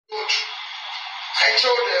I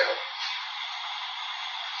told them,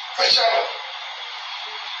 my child,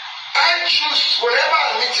 I choose whenever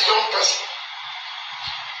I meet a young person,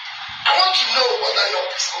 I want to know what that young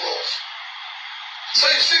person knows. So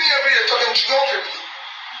you see me every day talking to young people.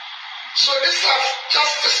 So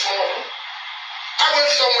just this morning, I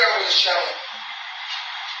went somewhere with the chairman.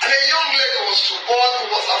 And a young lady was to board the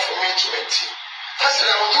water for me to make tea. I said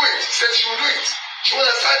I will do it. She said she will do it. She was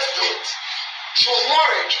excited to do it. She was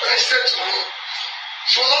worried when she said to me,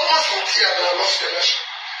 she was almost in tears when I lost the election.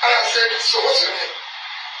 And I said, so what's your name?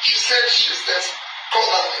 She said she's this. Called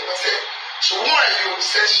her name. I said, so who are you?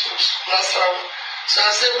 She said she was Nasarawa. So I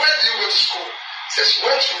said, where do you go to school? She said she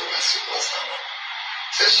went to University of Nasarawa.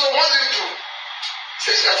 I said, so what do you do? She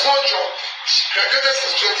said she has no job. She graduated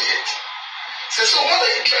since 2018. Say, so what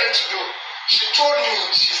are you trying to do? She told me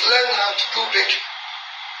she's learning how to do baking.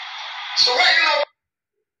 So why are you not,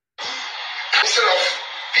 instead of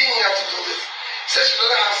being here to do this? Say she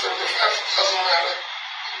doesn't have 75,000 naira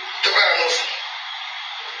to buy an oven.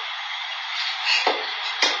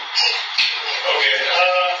 Okay,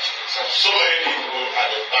 so many people at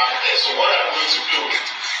the back there. So what I'm going to do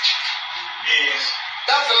is,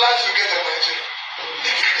 that's the life you get in Nigeria.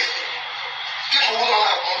 People who don't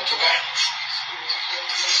have money to buy.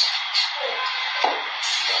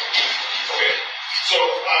 okay, so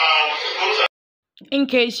those are. In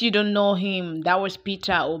case you don't know him, that was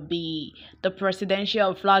Peter Obi, the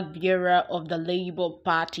presidential flag bearer of the Labour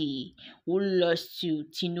Party, who lost to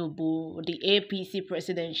Tinubu, the APC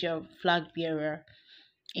presidential flag bearer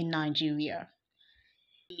in Nigeria.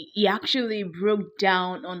 He actually broke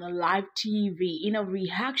down on a live TV in a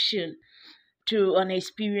reaction to an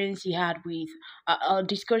experience he had with a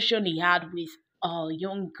discussion he had with a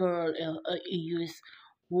young girl, a youth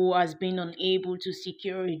who has been unable to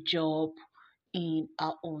secure a job in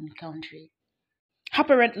our own country.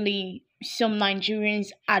 Apparently, some Nigerians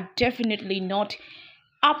are definitely not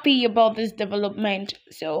happy about this development.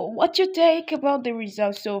 So, what's your take about the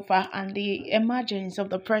results so far and the emergence of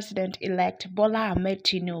the president-elect Bola Ahmed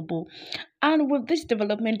Tinubu? And with this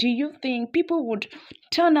development, do you think people would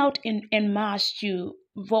turn out in mass to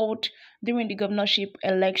vote during the governorship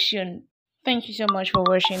election? Thank you so much for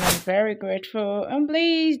watching. I'm very grateful. And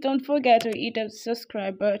please don't forget to hit that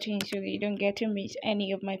subscribe button so that you don't get to miss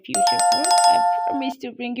any of my future posts. I promise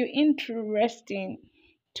to bring you interesting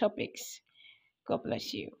topics. God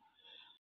bless you.